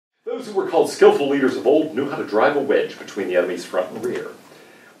Those who were called skillful leaders of old knew how to drive a wedge between the enemy's front and rear.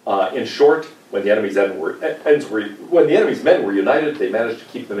 In short, when the enemy's men were united, they managed to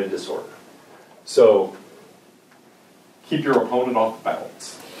keep them in disorder. So, keep your opponent off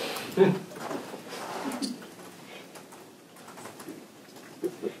balance. Yeah.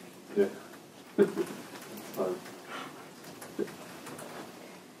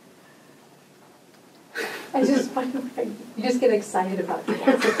 I just you just get excited about this. I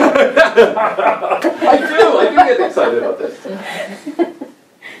do get excited about this.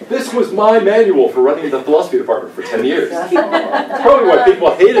 This was my manual for running the philosophy department for 10 years. That's probably why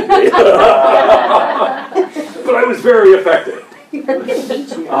people hated me. But I was very effective.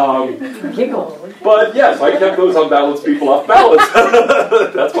 But yes, I kept those unbalanced people off balance.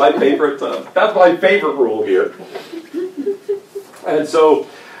 That's my favorite rule here. And so,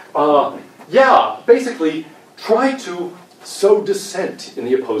 yeah, basically, try to sow dissent in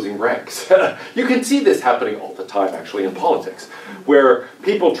the opposing ranks. You can see this happening all the time, actually, in politics, where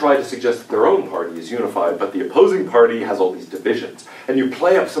people try to suggest that their own party is unified, but the opposing party has all these divisions, and you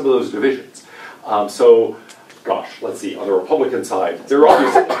play up some of those divisions. Gosh, let's see, on the Republican side, there are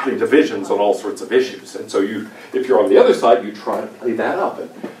obviously divisions on all sorts of issues, and so if you're on the other side, you try to play that up, and,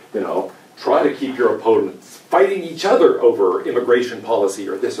 try to keep your opponents fighting each other over immigration policy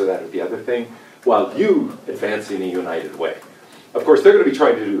or this or that or the other thing, while you advance in a united way. Of course, they're going to be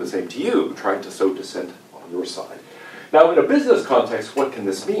trying to do the same to you, trying to sow dissent on your side. Now, in a business context, what can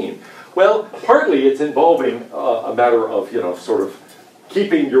this mean? Well, partly it's involving a matter of, sort of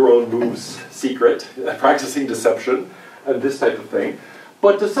keeping your own moves secret, practicing deception, and this type of thing.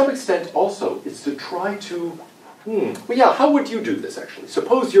 But to some extent, also, it's to try to, well, yeah, how would you do this, actually?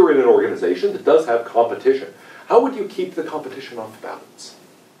 Suppose you're in an organization that does have competition. How would you keep the competition off balance?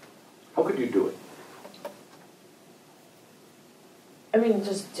 How could you do it? I mean,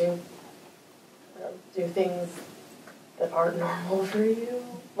 just do things that aren't normal for you.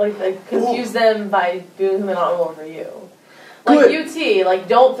 Like confuse them by doing something not normal for you. Like Good. UT, like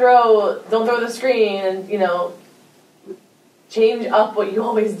don't throw the screen and change up what you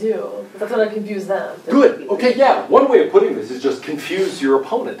always do. That's gonna confuse them. Good. Okay, yeah. One way of putting this is just confuse your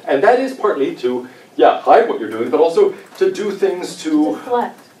opponent. And that is partly to, hide what you're doing, but also to do things to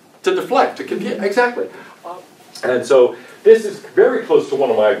deflect, to confuse. Exactly. And so this is very close to one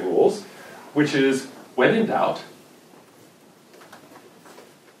of my rules, which is, when in doubt,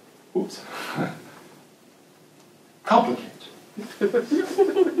 complicate.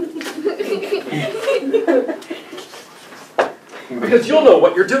 Because you'll know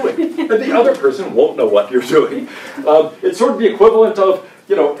what you're doing, and the other person won't know what you're doing. It's sort of the equivalent of,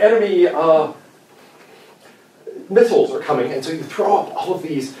 enemy missiles are coming, and so you throw up all of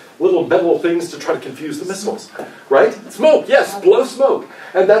these little metal things to try to confuse the missiles, right? Smoke, yes, blow smoke.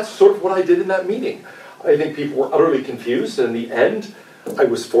 And that's sort of what I did in that meeting. I think people were utterly confused, and in the end, I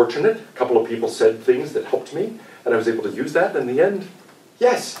was fortunate. A couple of people said things that helped me, and I was able to use that, and in the end,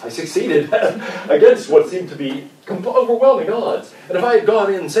 yes, I succeeded against what seemed to be overwhelming odds. And if I had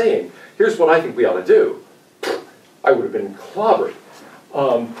gone in saying, here's what I think we ought to do, I would have been clobbered.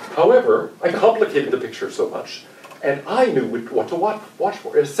 However, I complicated the picture so much, and I knew what to watch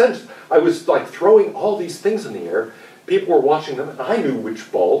for. In a sense, I was like throwing all these things in the air. People were watching them, and I knew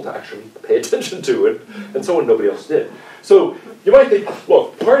which ball to actually pay attention to, and so on nobody else did. So you might think,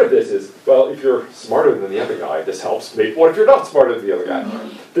 look, part of this is, well, if you're smarter than the other guy, this helps. Maybe, what if you're not smarter than the other guy?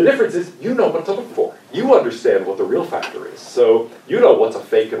 The difference is you know what to look for. You understand what the real factor is. So you know what's a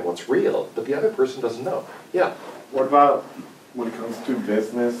fake and what's real, but the other person doesn't know. Yeah? What about when it comes to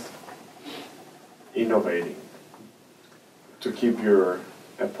business, innovating to keep your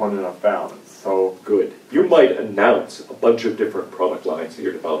opponent off balance? So good. You might announce a bunch of different product lines that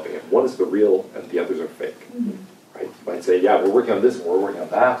you're developing, and one is the real and the others are fake. Right? You might say, yeah, we're working on this and we're working on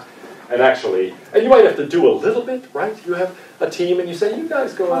that. And actually, and you might have to do a little bit, right? You have a team and you say, you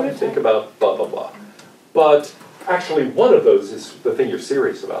guys go out and think about blah, blah, blah. But actually, one of those is the thing you're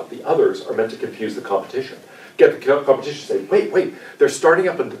serious about. The others are meant to confuse the competition. Get the competition to say, wait, they're starting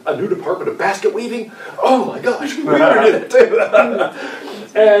up a new department of basket weaving? Oh my gosh, we better do that too.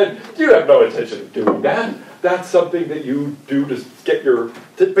 And you have no intention of doing that. That's something that you do to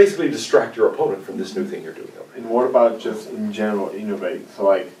basically distract your opponent from this new thing you're doing. And what about just in general innovating? So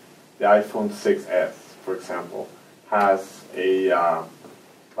like the iPhone 6s, for example, has a,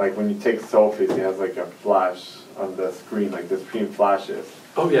 like when you take selfies, it has like a flash on the screen, like the screen flashes.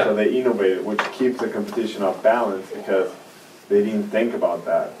 Oh yeah. So they innovated, which keeps the competition off balance because they didn't think about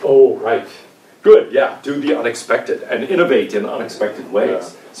that. Oh, right. Good, yeah. Do the unexpected and innovate in unexpected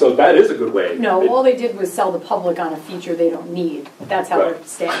ways. Yeah. So that is a good way. No, all they did was sell the public on a feature they don't need. That's how they're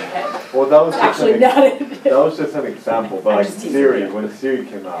staying ahead. Well, that was just Actually, an not it. that was just an example, but I'm like just teasing Siri, you. when Siri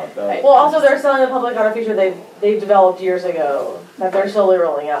came out, that Well, also they're selling the public on a feature they developed years ago that they're slowly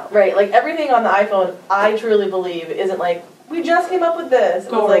rolling out. Right, like everything on the iPhone, I truly believe isn't like, we just came up with this.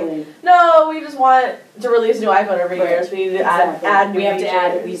 It was like, Totally. no, we just want to release a new iPhone every year, Right. so we need to Exactly. add new We have to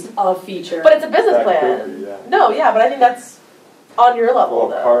add at features. least a feature. But it's a business that plan. could be, yeah. No, yeah, but I think that's on your level Well,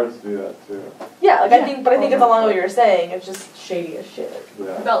 though. cars do that too. Yeah, like Yeah. I think it's along what you're saying. It's just shady as shit. Yeah.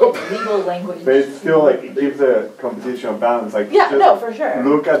 About like legal language. But it's still like it gives a competition a balance. Like Yeah, just no, for sure.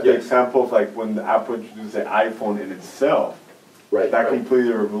 look at the Yes. example of like when Apple introduced the iPhone in itself. Right. That right.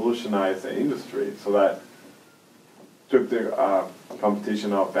 completely revolutionized the industry. So that took the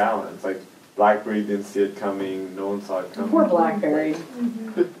competition off balance. Like BlackBerry didn't see it coming. No one saw it coming. Poor BlackBerry.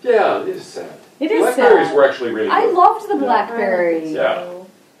 Yeah, it is sad. It is Blackberries sad. were actually really I good. loved the BlackBerry. Yeah.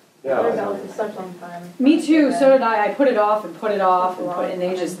 Yeah. It's such on time. Me too. So did I. I put it off and put it off and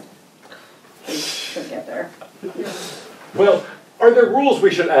they just couldn't get there. Well, are there rules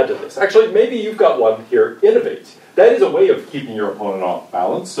we should add to this? Actually, maybe you've got one here. Innovate. That is a way of keeping your opponent off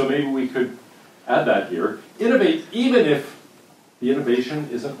balance, so maybe we could add that here. Innovate even if the innovation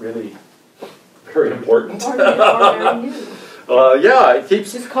isn't really very important. Or very new. Yeah, it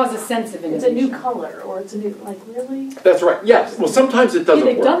keeps... Just cause a sense of It's innovation. a new color, or it's a new, like, really? That's right, yes. Well, sometimes it Yeah, doesn't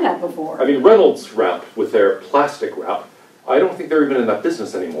they've work. done that before. I mean, Reynolds Wrap with their plastic wrap, I don't think they're even in that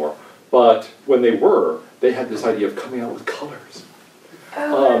business anymore. But when they were, they had this idea of coming out with colors.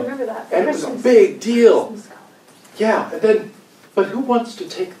 Oh, I remember that. And it was a Christmas- big deal. Christmas color. Yeah, and then, but who wants to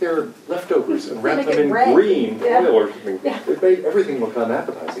take their leftovers and wrap Make them it in red. green Yeah. foil or something? Yeah. It made everything look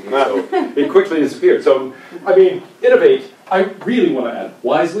unappetizing, so it quickly disappeared. So, I mean, innovate, I really want to add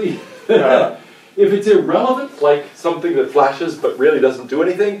wisely. If it's irrelevant, like something that flashes but really doesn't do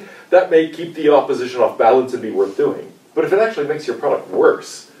anything, that may keep the opposition off balance and be worth doing. But if it actually makes your product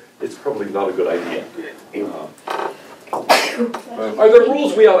worse, it's probably not a good idea. Are there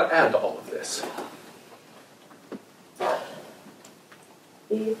rules we ought to add to all of this?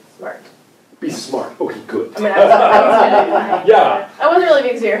 Be smart. Be smart. Okay, good. I mean, I Yeah. wasn't really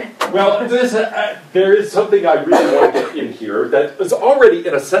being serious. Well, there is something I really want to get in here that is already,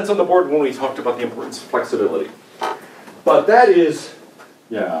 in a sense, on the board when we talked about the importance of flexibility. But that is,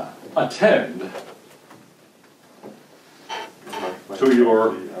 attend to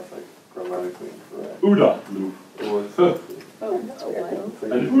your That's like grammatically incorrect. OODA loop. It was Oh, that's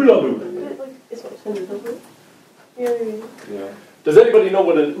weird. An OODA loop. yeah. Does anybody know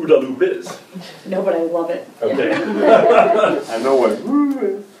what an OODA loop is? No, but I love it. Okay. I know what woo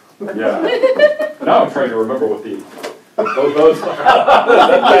is. Yeah. Now I'm trying to remember what those are.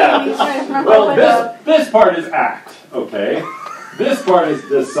 That's bad. Well, this part is act, okay? This part is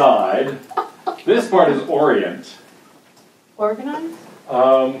decide. This part is orient. Organized?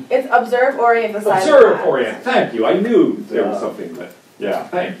 It's observe, orient, decide. Observe, act. orient. Thank you. I knew there was something that. Yeah,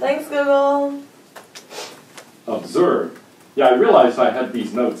 thanks. Thanks, Google. Observe. Yeah, I realized I had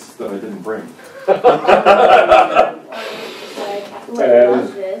these notes that I didn't bring.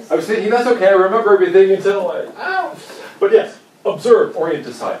 This. I was thinking, that's okay, I remember everything until ow. But yes, observe, orient,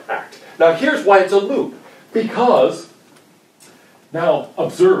 decide, act. Now here's why it's a loop. Because, now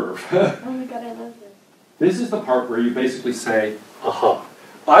observe. Oh my god, I love this. This is the part where you basically say, aha,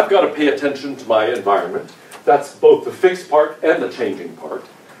 I've got to pay attention to my environment. That's both the fixed part and the changing part.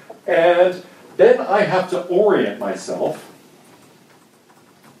 And then I have to orient myself.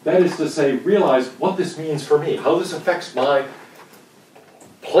 That is to say, realize what this means for me, how this affects my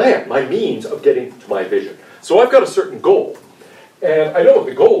plan, my means of getting to my vision. So I've got a certain goal, and I know what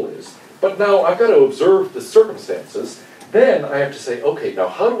the goal is, but now I've got to observe the circumstances. Then I have to say, okay, now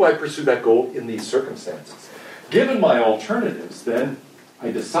how do I pursue that goal in these circumstances? Given my alternatives, then I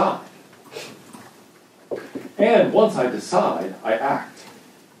decide. And once I decide, I act.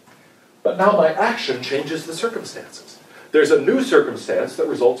 But now my action changes the circumstances. There's a new circumstance that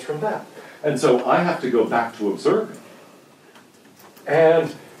results from that. And so I have to go back to observing.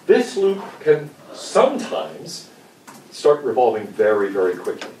 And this loop can sometimes start revolving very, very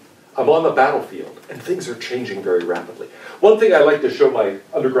quickly. I'm on the battlefield, and things are changing very rapidly. One thing I like to show my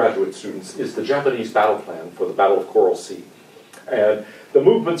undergraduate students is the Japanese battle plan for the Battle of Coral Sea. And the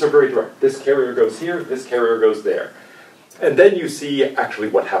movements are very direct. This carrier goes here, this carrier goes there. And then you see actually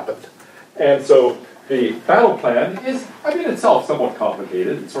what happened. And so the battle plan is, I mean, itself somewhat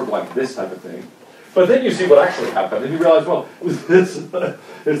complicated. It's sort of like this type of thing. But then you see what actually happened, and you realize, well, it's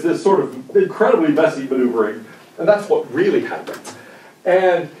this sort of incredibly messy maneuvering, and that's what really happened.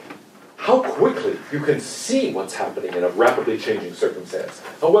 And how quickly you can see what's happening in a rapidly changing circumstance,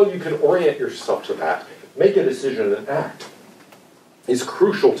 how well you can orient yourself to that, make a decision and act, is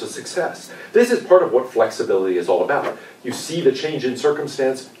crucial to success. This is part of what flexibility is all about. You see the change in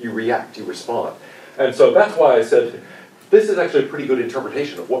circumstance, you react, you respond. And so that's why I said, this is actually a pretty good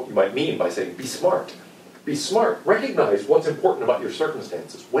interpretation of what you might mean by saying, be smart. Be smart. Recognize what's important about your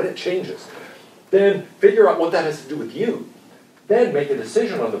circumstances, when it changes. Then figure out what that has to do with you. Then make a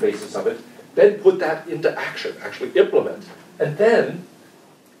decision on the basis of it. Then put that into action, actually implement. And then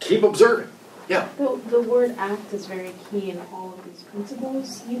keep observing. Yeah. The word act is very key in all of these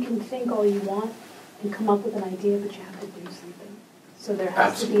principles. You can think all you want and come up with an idea, but you have to do something. So there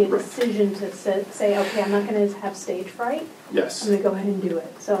has to be a decision to say, okay, I'm not going to have stage fright. Yes. I'm going to go ahead and do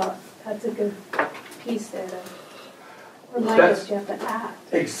it. So that's a good piece there to remind us you have to act.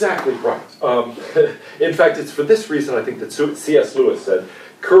 Exactly right. In fact, it's for this reason I think that C.S. Lewis said,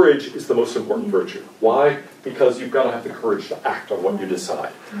 courage is the most important virtue. Why? Because you've got to have the courage to act on what you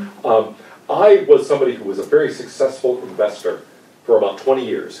decide. I was somebody who was a very successful investor for about 20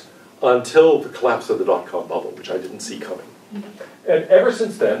 years until the collapse of the dot-com bubble, which I didn't see coming. And ever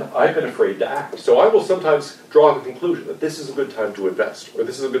since then, I've been afraid to act. So I will sometimes draw the conclusion that this is a good time to invest, or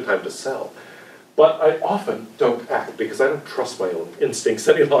this is a good time to sell. But I often don't act because I don't trust my own instincts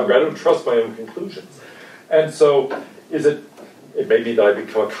any longer. I don't trust my own conclusions. And so it may be that I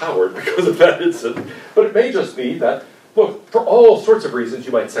become a coward because of that incident, but it may just be that, look, for all sorts of reasons,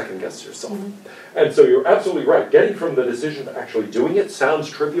 you might second-guess yourself. And so you're absolutely right. Getting from the decision to actually doing it sounds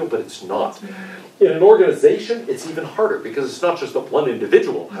trivial, but it's not. In an organization, it's even harder because it's not just that one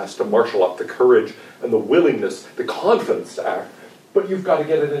individual has to marshal up the courage and the willingness, the confidence to act, but you've got to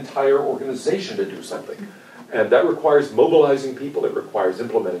get an entire organization to do something. And that requires mobilizing people. It requires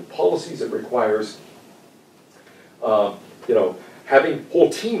implementing policies. It requires having whole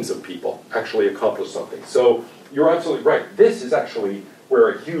teams of people actually accomplish something. So you're absolutely right. This is actually where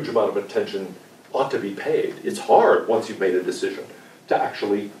a huge amount of attention ought to be paid. It's hard once you've made a decision to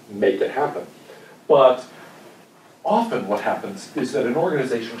actually make it happen. But often what happens is that an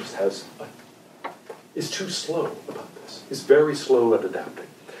organization just is too slow about this. It's very slow at adapting.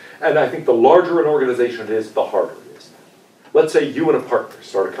 And I think the larger an organization is, the harder it is. Let's say you and a partner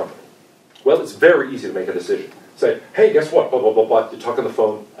start a company. Well, it's very easy to make a decision. Say, hey, guess what? Blah, blah, blah, blah. You talk on the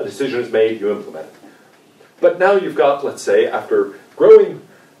phone, a decision is made, you implement it. But now you've got, let's say, after growing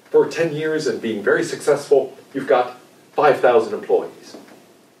for 10 years and being very successful, you've got 5,000 employees.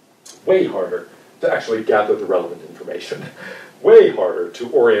 Way harder to actually gather the relevant information. Way harder to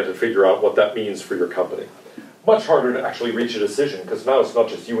orient and figure out what that means for your company. Much harder to actually reach a decision, because now it's not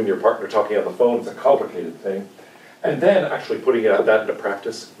just you and your partner talking on the phone, it's a complicated thing. And then actually putting that into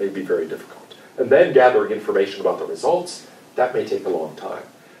practice may be very difficult. And then gathering information about the results, that may take a long time.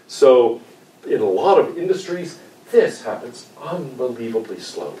 So in a lot of industries, this happens unbelievably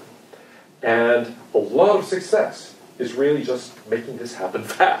slowly. And a lot of success is really just making this happen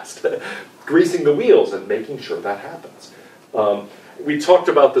fast, greasing the wheels and making sure that happens. We talked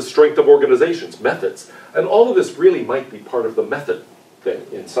about the strength of organizations, methods, and all of this really might be part of the method thing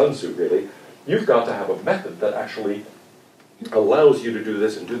in Sun Tzu, really. You've got to have a method that actually allows you to do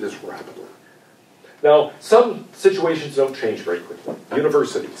this and do this rapidly. Now, some situations don't change very quickly.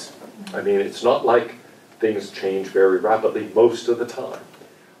 Universities. I mean, it's not like things change very rapidly most of the time.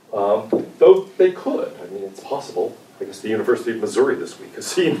 Though they could. I mean, it's possible. I guess the University of Missouri this week has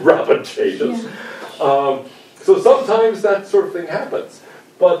seen rapid changes. Yeah. So sometimes that sort of thing happens.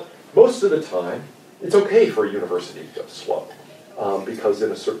 But most of the time, it's okay for a university to go slow. Because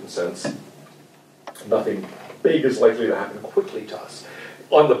in a certain sense, nothing big is likely to happen quickly to us.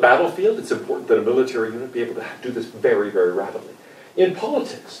 On the battlefield, it's important that a military unit be able to do this very, very rapidly. In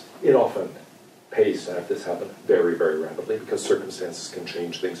politics, it often pays to have this happen very, very rapidly because circumstances can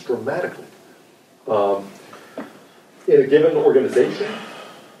change things dramatically. In a given organization,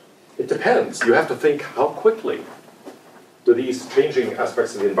 it depends. You have to think, how quickly do these changing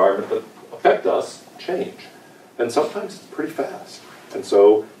aspects of the environment that affect us change? And sometimes it's pretty fast. And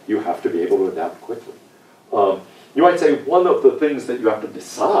so you have to be able to adapt quickly. You might say one of the things that you have to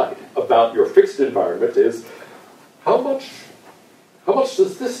decide about your fixed environment is how much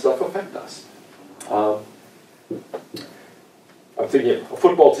does this stuff affect us? I'm thinking a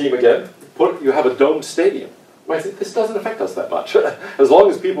football team again. You have a domed stadium. You might say this doesn't affect us that much. As long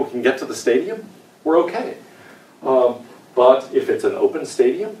as people can get to the stadium, we're okay. But if it's an open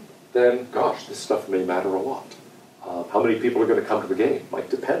stadium, then gosh, this stuff may matter a lot. How many people are going to come to the game might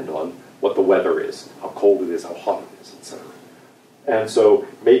depend on what the weather is, how cold it is, how hot it is, etc. And so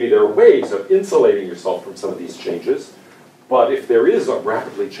maybe there are ways of insulating yourself from some of these changes, But if there is a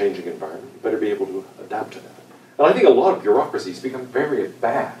rapidly changing environment, you better be able to adapt to that. And I think a lot of bureaucracies become very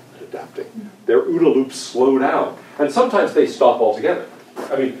bad at adapting. Their OODA loops slow down, and sometimes they stop altogether.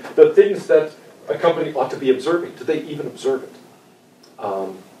 I mean, the things that a company ought to be observing, do they even observe it?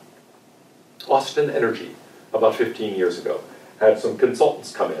 Austin Energy, about 15 years ago, had some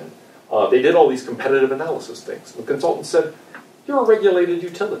consultants come in. They did all these competitive analysis things. The consultant said, you're a regulated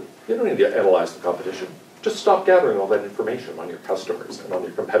utility. You don't need to analyze the competition. Just stop gathering all that information on your customers and on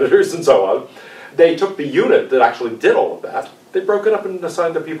your competitors and so on. They took the unit that actually did all of that. They broke it up and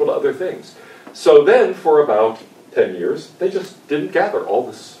assigned the people to other things. So then, for about 10 years, they just didn't gather all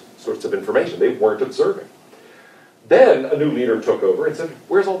this sorts of information. They weren't observing. Then a new leader took over and said,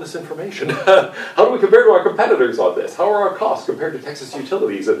 where's all this information? How do we compare to our competitors on this? How are our costs compared to Texas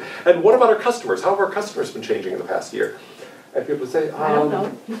utilities? And what about our customers? How have our customers been changing in the past year? And people would say, I don't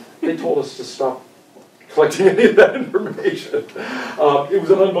know. They told us to stop collecting any of that information. It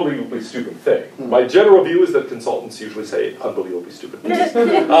was an unbelievably stupid thing. My general view is that consultants usually say unbelievably stupid things.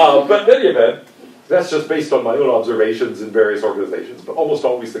 But in any event, that's just based on my own observations in various organizations, but almost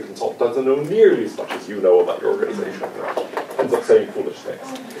always the consultant doesn't know nearly as much as you know about your organization. Ends up saying foolish things.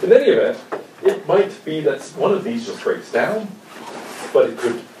 In any event, it might be that one of these just breaks down, but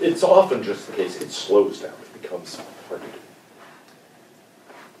it's often just the case, it slows down, it becomes hard to do.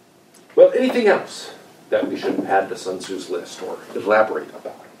 Well, anything else that we should add to Sun Tzu's list or elaborate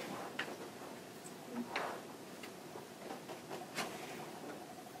about?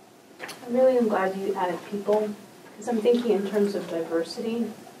 I really am glad you added people, because I'm thinking in terms of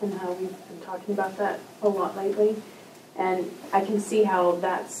diversity and how we've been talking about that a lot lately. And I can see how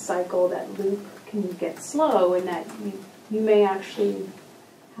that cycle, that loop, can get slow, and that you may actually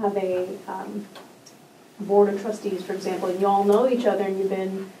have a board of trustees, for example, and you all know each other, and you've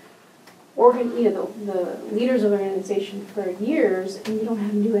been the leaders of an organization for years, and you don't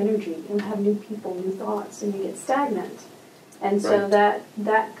have new energy, you don't have new people, new thoughts, and you get stagnant. And so Right.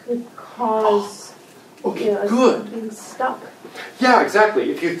 that could cause good. being stuck. Yeah, exactly.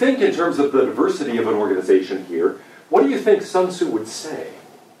 If you think in terms of the diversity of an organization here, what do you think Sun Tzu would say?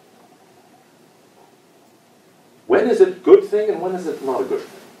 When is it a good thing and when is it not a good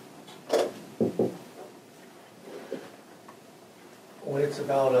thing? When it's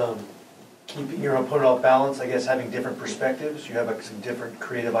about keeping your opponent off balance, I guess having different perspectives, you have some different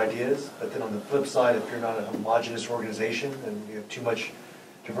creative ideas, but then on the flip side, if you're not a homogenous organization and you have too much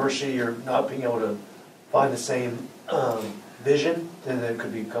diversity, you're not being able to find the same vision, then it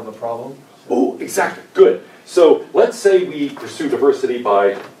could become a problem. Oh, exactly. Good. So let's say we pursue diversity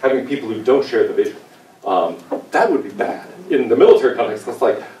by having people who don't share the vision. That would be bad. In the military context, it's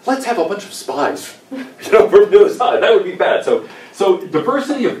like, let's have a bunch of spies, from the other side. That would be bad. So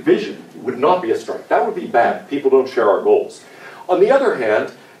diversity of vision would not be a strike. That would be bad. People don't share our goals. On the other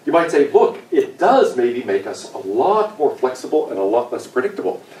hand, you might say, look, it does maybe make us a lot more flexible and a lot less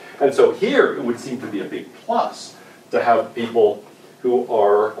predictable. And so here, it would seem to be a big plus to have people who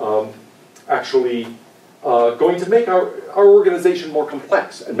are actually going to make our organization more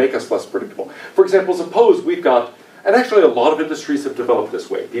complex and make us less predictable. For example, suppose we've got, and actually a lot of industries have developed this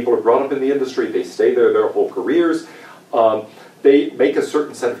way. People are brought up in the industry, they stay there their whole careers. They make a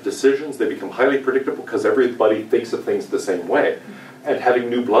certain set of decisions, they become highly predictable because everybody thinks of things the same way. And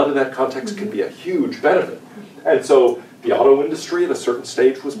having new blood in that context can be a huge benefit. And so the auto industry at a certain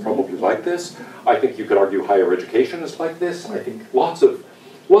stage was probably like this. I think you could argue higher education is like this. I think lots of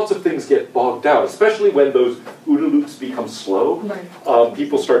things get bogged down, especially when those OODA loops become slow. Right.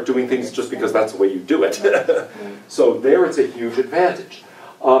 People start doing things just because that's the way you do it. So there it's a huge advantage.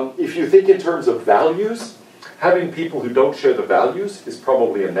 If you think in terms of values, having people who don't share the values is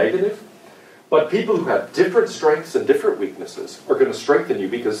probably a negative. But people who have different strengths and different weaknesses are going to strengthen you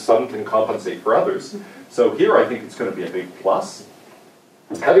because some can compensate for others. So here I think it's going to be a big plus.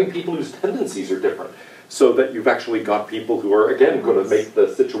 Having people whose tendencies are different, so that you've actually got people who are, again, going to make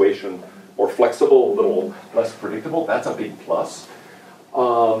the situation more flexible, a little less predictable, that's a big plus.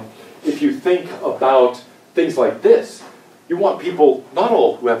 If you think about things like this, you want people, not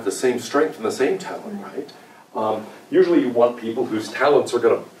all who have the same strength and the same talent, right? Usually you want people whose talents are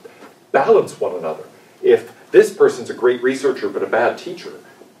going to balance one another. If this person's a great researcher but a bad teacher,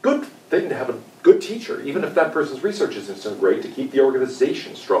 good thing to have a good teacher, even if that person's research isn't so great, to keep the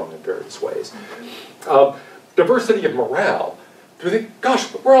organization strong in various ways. Diversity of morale. Do we think,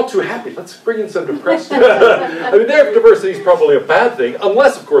 gosh, we're all too happy, let's bring in some depressed. I mean, there, diversity is probably a bad thing,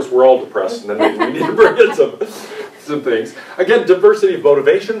 unless, of course, we're all depressed, and then maybe we need to bring in some things. Again, diversity of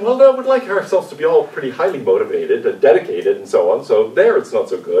motivation. Well, no, we'd like ourselves to be all pretty highly motivated and dedicated and so on, so there it's not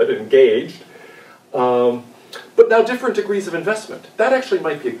so good, engaged. But But now different degrees of investment. That actually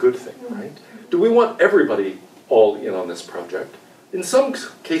might be a good thing, right? Do we want everybody all in on this project? In some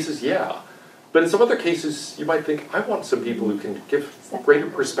cases, yeah. But in some other cases, you might think, I want some people who can give greater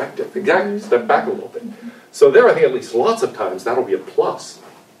perspective. Exactly, step back a little bit. So there, I think at least lots of times, that'll be a plus.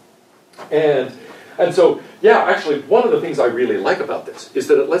 And so, yeah, actually, one of the things I really like about this is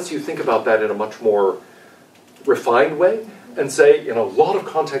that it lets you think about that in a much more refined way and say, in a lot of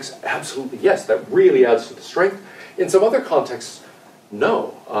contexts, absolutely, yes, that really adds to the strength. In some other contexts,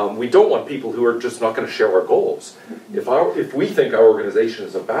 no. We don't want people who are just not going to share our goals. If we think our organization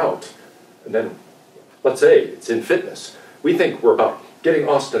is about, and then let's say it's in fitness, we think we're about getting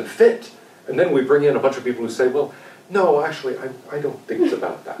Austin fit, and then we bring in a bunch of people who say, well, no, actually, I don't think it's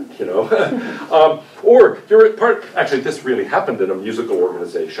about that, you know. Or you're part. Actually, this really happened in a musical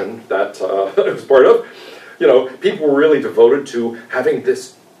organization that I was part of. You know, people were really devoted to having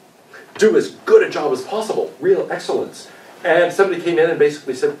this do as good a job as possible, real excellence. And somebody came in and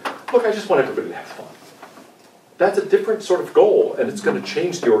basically said, look, I just want everybody to have fun. That's a different sort of goal, and it's going to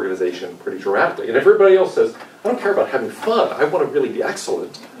change the organization pretty dramatically. And if everybody else says, I don't care about having fun, I want to really be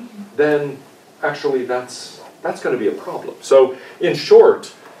excellent, then actually that's going to be a problem. So in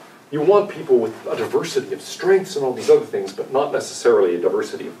short, you want people with a diversity of strengths and all these other things, but not necessarily a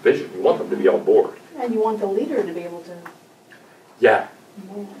diversity of vision. You want them to be on board. And you want the leader to be able to Yeah.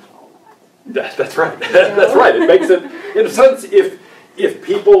 manage all that. That's right. That's right. It makes it, in a sense, if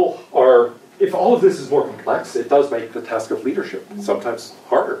people are, if all of this is more complex, it does make the task of leadership sometimes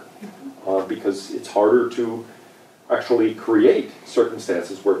harder, because it's harder to actually create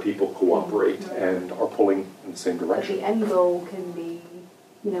circumstances where people cooperate and are pulling in the same But direction. the end goal can be,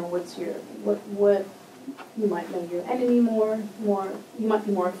 you know, what you might know your enemy more, you might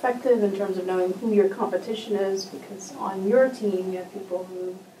be more effective in terms of knowing who your competition is, because on your team you have people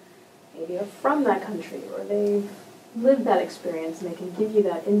who maybe are from that country or they've lived that experience and they can give you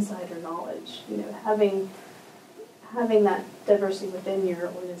that insider knowledge. You know, having that diversity within your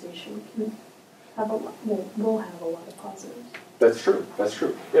organization can have will have a lot of positives. That's true. That's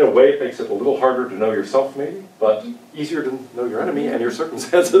true. In a way, it makes it a little harder to know yourself, maybe, but easier to know your enemy and your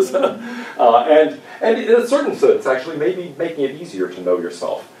circumstances. And in a certain sense, actually, maybe making it easier to know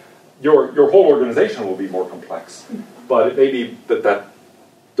yourself. Your whole organization will be more complex, but it may be that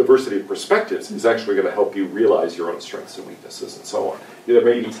diversity of perspectives is actually going to help you realize your own strengths and weaknesses and so on. There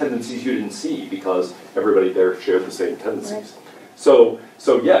may be tendencies you didn't see because everybody there shared the same tendencies. Right.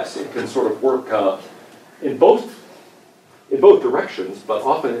 So yes, it can sort of work in both directions, but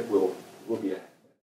often it will be a